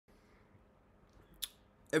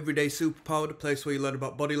Everyday Superpower, the place where you learn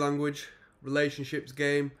about body language, relationships,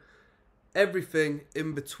 game, everything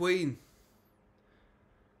in between.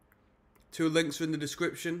 Two links are in the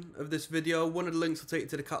description of this video. One of the links will take you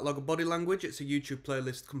to the catalogue of body language. It's a YouTube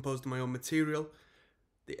playlist composed of my own material.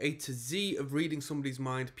 The A to Z of reading somebody's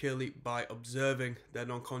mind purely by observing their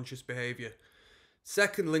non-conscious behaviour.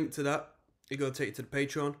 Second link to that, it's going to take you to the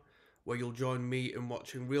Patreon, where you'll join me in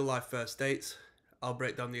watching real life first dates. I'll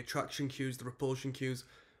break down the attraction cues, the repulsion cues.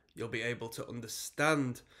 You'll be able to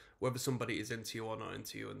understand whether somebody is into you or not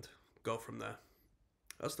into you and go from there.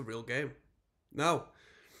 That's the real game. Now,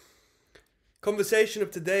 conversation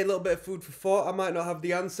of today, a little bit of food for thought. I might not have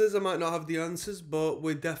the answers, but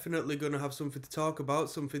we're definitely going to have something to talk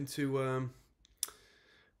about, something to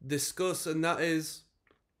discuss, and that is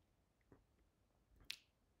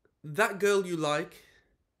that girl you like,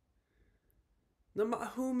 no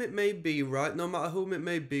matter whom it may be, right? No matter whom it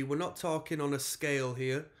may be, we're not talking on a scale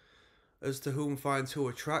here as to whom finds who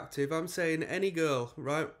attractive. I'm saying any girl,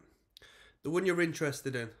 right? The one you're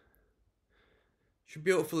interested in. She's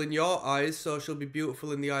beautiful in your eyes, so she'll be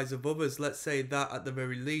beautiful in the eyes of others. Let's say that at the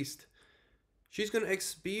very least. She's going to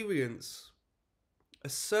experience a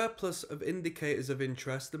surplus of indicators of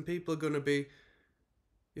interest, and people are going to be,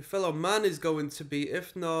 your fellow man is going to be,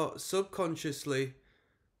 if not subconsciously,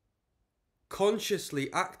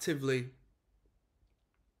 consciously, actively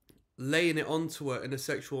laying it onto her in a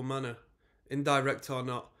sexual manner, indirect or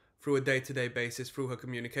not, through a day-to-day basis, through her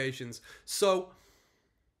communications. So,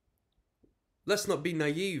 let's not be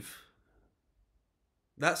naive.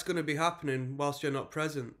 That's going to be happening whilst you're not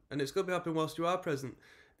present. And it's going to be happening whilst you are present.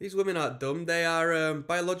 These women aren't dumb. They are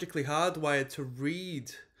biologically hardwired to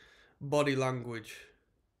read body language.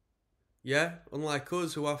 Yeah? Unlike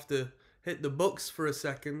us, who have to hit the books for a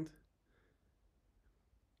second,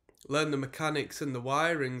 learn the mechanics and the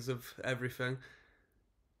wirings of everything.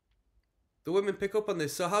 The women pick up on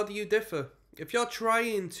this. So how do you differ? If you're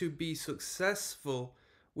trying to be successful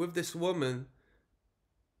with this woman,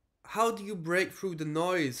 how do you break through the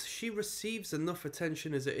noise? She receives enough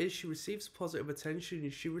attention as it is. She receives positive attention.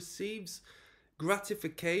 She receives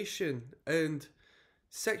gratification and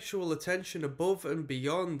sexual attention above and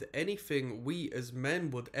beyond anything we as men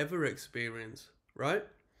would ever experience, right?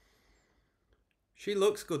 She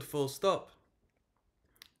looks good, full stop.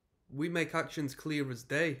 We make actions clear as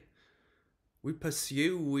day. We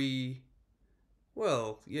pursue,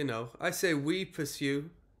 well, you know, I say we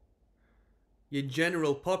pursue. Your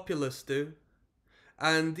general populace do.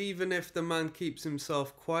 And even if the man keeps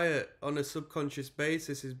himself quiet on a subconscious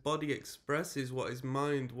basis, his body expresses what his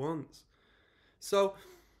mind wants. So,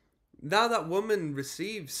 now that woman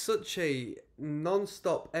receives such a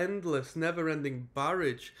non-stop, endless, never-ending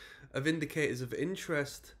barrage of indicators of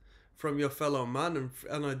interest from your fellow man and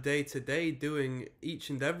on a day-to-day doing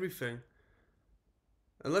each and everything.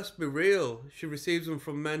 And let's be real, she receives them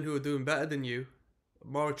from men who are doing better than you,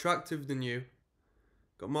 more attractive than you,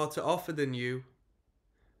 got more to offer than you,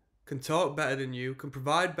 can talk better than you, can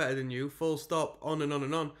provide better than you, full stop, on and on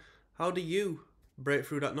and on. How do you break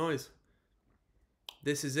through that noise?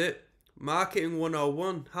 This is it. Marketing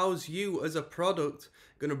 101. How's you as a product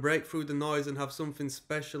going to break through the noise and have something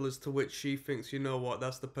special as to which she thinks, you know what,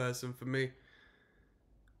 that's the person for me?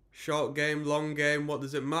 Short game, long game, what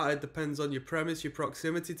does it matter? It depends on your premise, your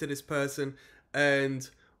proximity to this person, and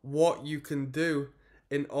what you can do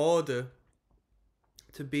in order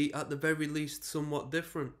to be, at the very least, somewhat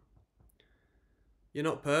different. You're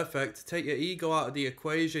not perfect. Take your ego out of the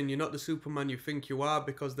equation. You're not the Superman you think you are,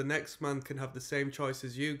 because the next man can have the same choice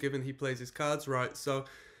as you, given he plays his cards right. So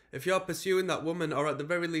if you're pursuing that woman, or at the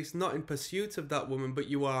very least not in pursuit of that woman, but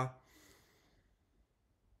you are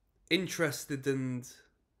interested and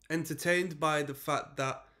entertained by the fact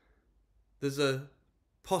that there's a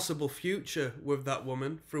possible future with that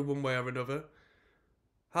woman through one way or another,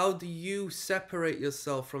 how do you separate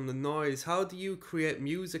yourself from the noise? How do you create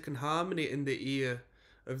music and harmony in the ear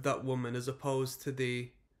of that woman as opposed to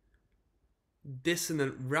the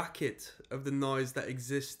dissonant racket of the noise that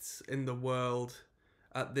exists in the world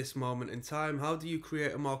at this moment in time? How do you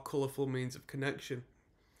create a more colourful means of connection?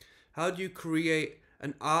 How do you create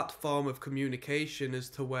an art form of communication as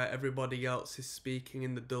to where everybody else is speaking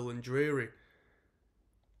in the dull and dreary?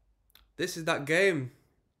 This is that game.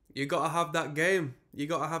 You gotta have that game. You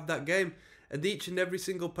gotta have that game. And each and every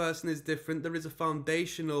single person is different. There is a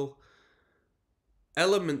foundational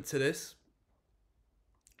element to this.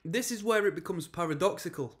 This is where it becomes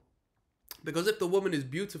paradoxical. Because if the woman is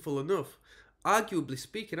beautiful enough, arguably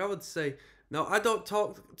speaking, I would say, now I don't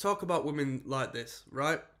talk about women like this,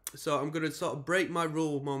 right? So I'm going to sort of break my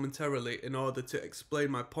rule momentarily in order to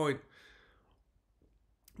explain my point.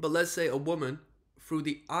 But let's say a woman, through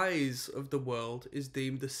the eyes of the world, is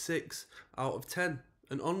deemed a 6 out of 10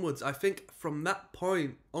 and onwards. I think from that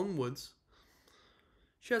point onwards,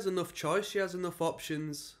 she has enough choice, she has enough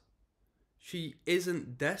options. She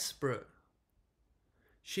isn't desperate.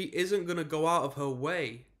 She isn't going to go out of her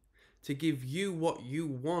way to give you what you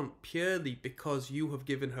want purely because you have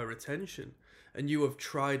given her attention and you have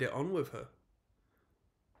tried it on with her.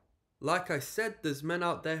 Like I said, there's men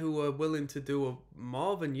out there who are willing to do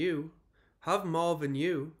more than you, have more than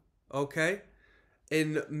you, okay?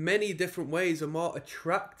 In many different ways are more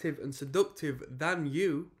attractive and seductive than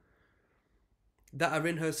you, that are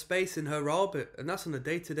in her space, in her orbit, and that's on a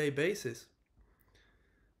day-to-day basis.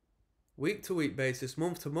 Week-to-week basis,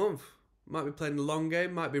 month-to-month. Might be playing the long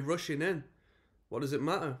game, might be rushing in. What does it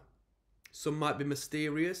matter? Some might be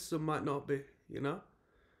mysterious, some might not be, you know?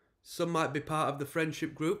 Some might be part of the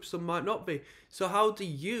friendship group, some might not be. So how do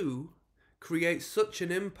you create such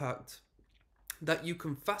an impact that you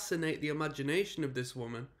can fascinate the imagination of this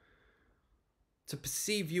woman to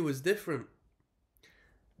perceive you as different?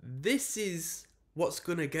 This is what's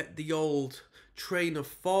going to get the old train of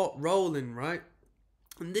thought rolling, right?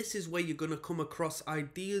 And this is where you're going to come across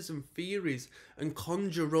ideas and theories and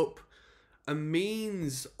conjure up a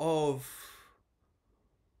means of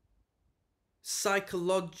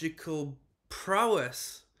psychological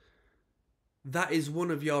prowess that is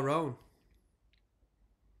one of your own.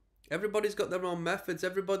 Everybody's got their own methods.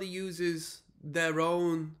 Everybody uses their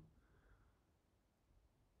own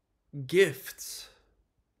gifts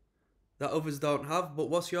that others don't have. But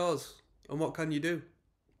what's yours? And what can you do?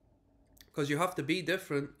 Because you have to be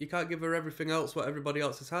different. You can't give her everything else what everybody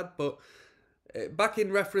else has had. But back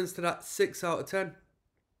in reference to that 6 out of 10,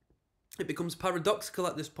 it becomes paradoxical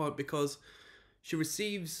at this point because she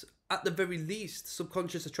receives, at the very least,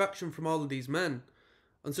 subconscious attraction from all of these men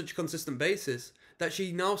on such a consistent basis that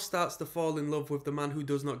she now starts to fall in love with the man who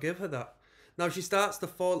does not give her that. Now she starts to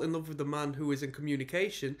fall in love with the man who is in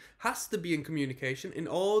communication, has to be in communication in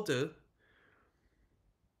order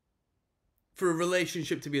for a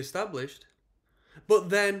relationship to be established, but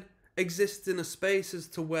then exists in a space as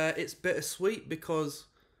to where it's bittersweet because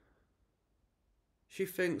she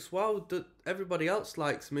thinks, wow, everybody else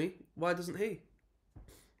likes me, why doesn't he?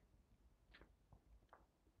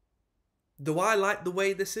 Do I like the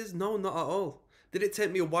way this is? No, not at all. Did it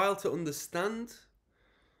take me a while to understand?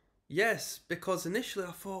 Yes, because initially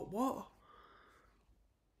I thought,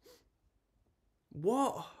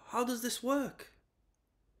 what? How does this work?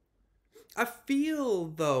 I feel,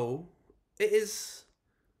 though, it is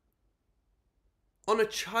on a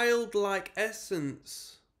childlike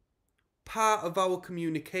essence part of our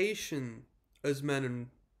communication as men and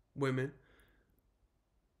women.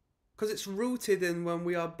 Because it's rooted in when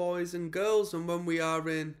we are boys and girls and when we are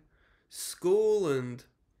in school and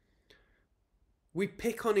we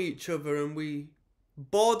pick on each other and we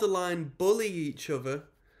borderline bully each other.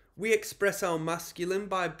 We express our masculine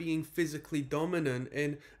by being physically dominant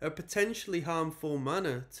in a potentially harmful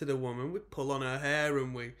manner to the woman. We pull on her hair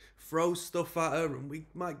and we throw stuff at her and we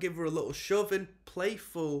might give her a little shove in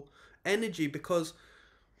playful energy because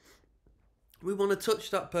we want to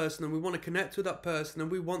touch that person and we want to connect with that person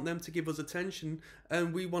and we want them to give us attention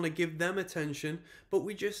and we want to give them attention, but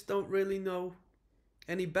we just don't really know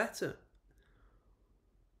any better.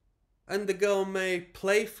 And the girl may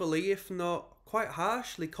playfully, if not quite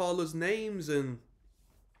harshly, call us names and,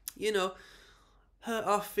 you know, hurt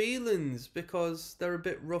our feelings because they're a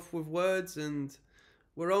bit rough with words and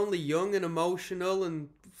we're only young and emotional and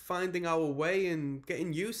finding our way and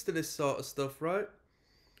getting used to this sort of stuff, right?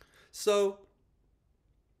 So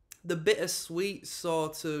the bittersweet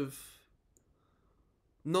sort of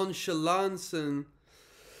nonchalance and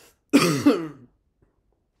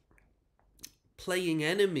playing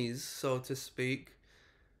enemies, so to speak,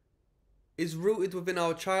 is rooted within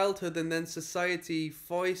our childhood, and then society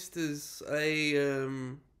foisters a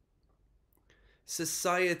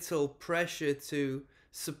societal pressure to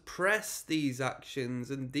suppress these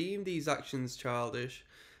actions and deem these actions childish,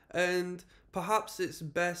 and perhaps it's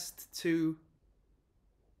best to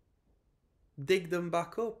dig them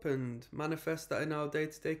back up and manifest that in our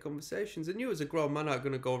day-to-day conversations. And you as a grown man aren't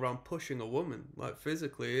going to go around pushing a woman like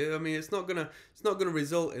physically. I mean, it's not gonna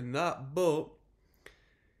result in that, but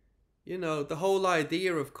you know, the whole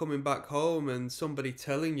idea of coming back home and somebody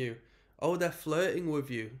telling you, oh, they're flirting with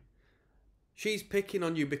you, she's picking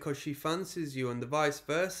on you because she fancies you, and the vice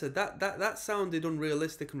versa, that sounded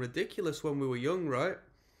unrealistic and ridiculous when we were young, right?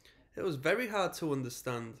 It was very hard to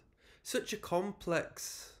understand. Such a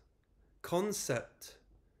complex concept.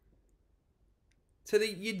 To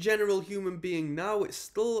your general human being now, it's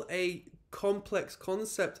still a complex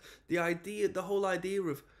concept. The whole idea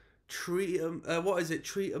of treat them,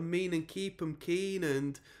 treat them mean and keep them keen,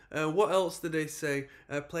 and what else did they say?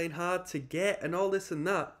 Playing hard to get, and all this and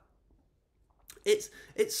that. It's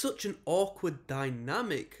such an awkward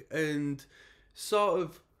dynamic, and sort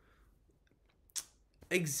of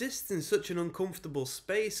exists in such an uncomfortable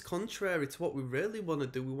space, contrary to what we really want to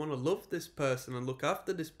do. We want to love this person and look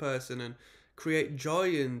after this person and create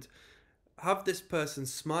joy and have this person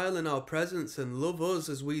smile in our presence and love us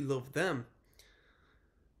as we love them.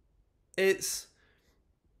 It's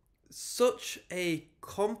such a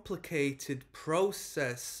complicated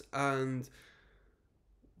process and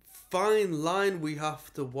fine line we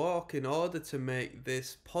have to walk in order to make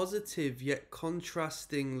this positive yet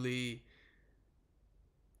contrastingly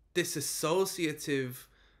disassociative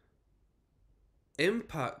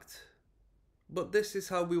impact. But this is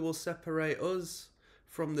how we will separate us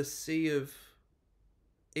from the sea of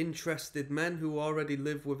interested men who already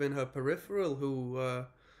live within her peripheral, who are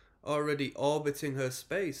already orbiting her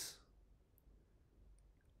space.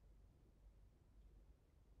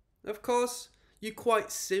 Of course, you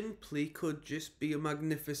quite simply could just be a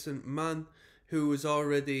magnificent man who has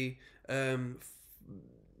already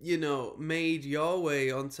made your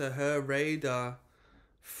way onto her radar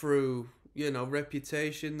through,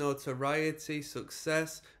 reputation, notoriety,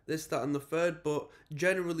 success, this, that, and the third. But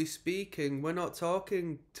generally speaking, we're not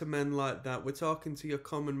talking to men like that. We're talking to your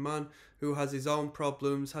common man who has his own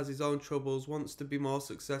problems, has his own troubles, wants to be more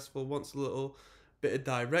successful, wants a little bit of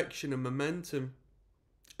direction and momentum,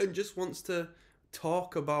 and just wants to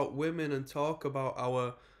talk about women and talk about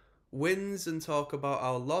our wins and talk about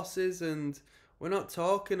our losses. And we're not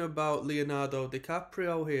talking about Leonardo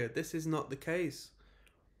DiCaprio here. This is not the case.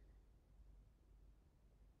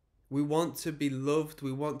 We want to be loved,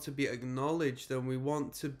 we want to be acknowledged, and we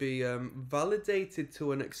want to be validated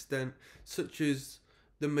to an extent, such as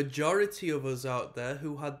the majority of us out there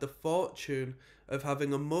who had the fortune of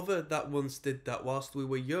having a mother that once did that whilst we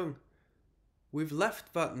were young. We've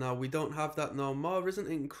left that now. We don't have that no more. Isn't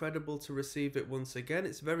it incredible to receive it once again?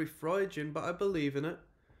 It's very Freudian, but I believe in it.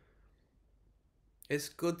 It's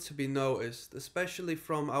good to be noticed, especially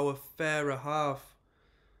from our fairer half,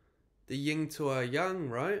 the yin to our yang,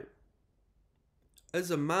 right? As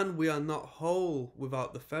a man, we are not whole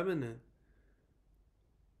without the feminine.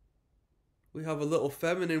 We have a little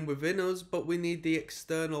feminine within us, but we need the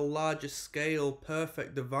external, larger scale,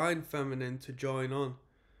 perfect, divine feminine to join on,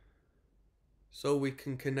 so we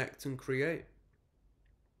can connect and create.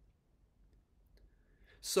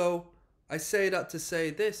 So I say that to say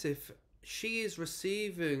this: if she is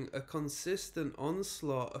receiving a consistent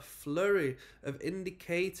onslaught, a flurry of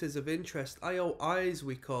indicators of interest, IOIs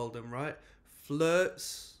we call them, right?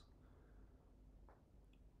 Flirts,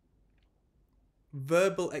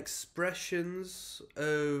 verbal expressions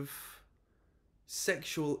of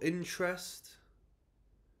sexual interest,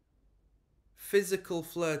 physical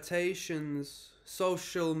flirtations,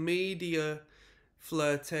 social media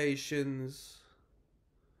flirtations.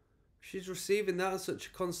 She's receiving that on such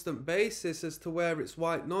a constant basis as to where it's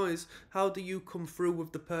white noise. How do you come through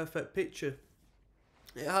with the perfect picture?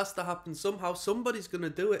 It has to happen somehow. Somebody's going to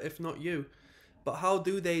do it, if not you. But how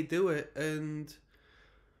do they do it? And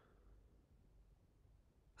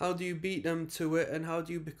how do you beat them to it? And how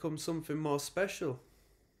do you become something more special?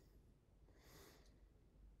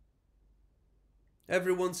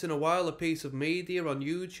 Every once in a while, a piece of media on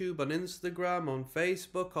YouTube, on Instagram, on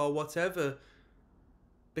Facebook, or whatever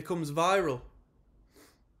becomes viral.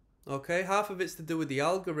 Okay, half of it's to do with the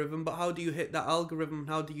algorithm, but how do you hit that algorithm?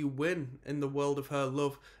 How do you win in the world of her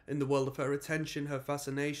love, in the world of her attention, her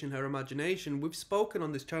fascination, her imagination? We've spoken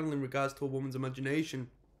on this channel in regards to a woman's imagination.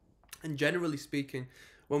 And generally speaking,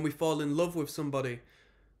 when we fall in love with somebody,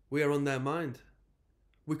 we are on their mind.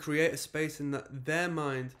 We create a space in their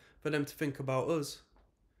mind for them to think about us.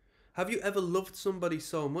 Have you ever loved somebody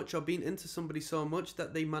so much or been into somebody so much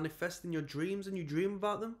that they manifest in your dreams and you dream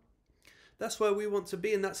about them? That's where we want to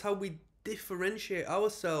be, and that's how we differentiate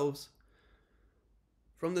ourselves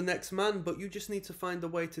from the next man. But you just need to find a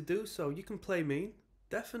way to do so. You can play mean,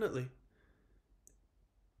 definitely.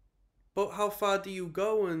 But how far do you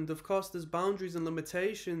go? And of course there's boundaries and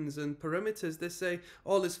limitations and perimeters. They say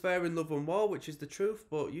all is fair in love and war, which is the truth,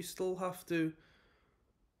 but you still have to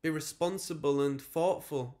be responsible and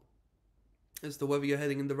thoughtful as to whether you're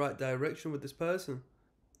heading in the right direction with this person.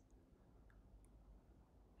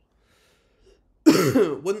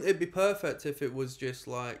 Wouldn't it be perfect if it was just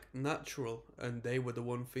like natural and they were the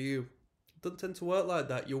one for you? It doesn't tend to work like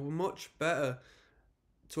that. You're much better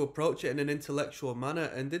to approach it in an intellectual manner,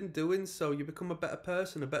 and in doing so you become a better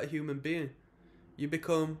person, a better human being. You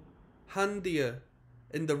become handier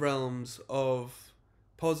in the realms of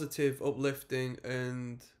positive, uplifting,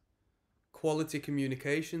 and quality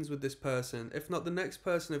communications with this person, if not the next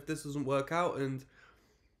person, if this doesn't work out. And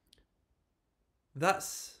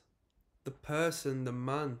that's the person, the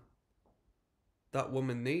man that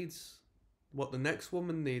woman needs, what the next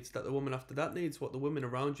woman needs, that the woman after that needs, what the women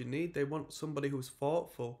around you need. They want somebody who's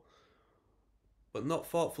thoughtful, but not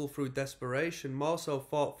thoughtful through desperation, more so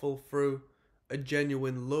thoughtful through a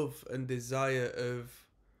genuine love and desire of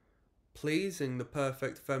pleasing the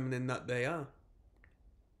perfect feminine that they are.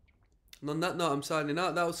 And on that note, I'm signing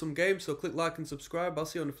out. That was some game, so click like and subscribe. I'll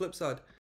see you on the flip side.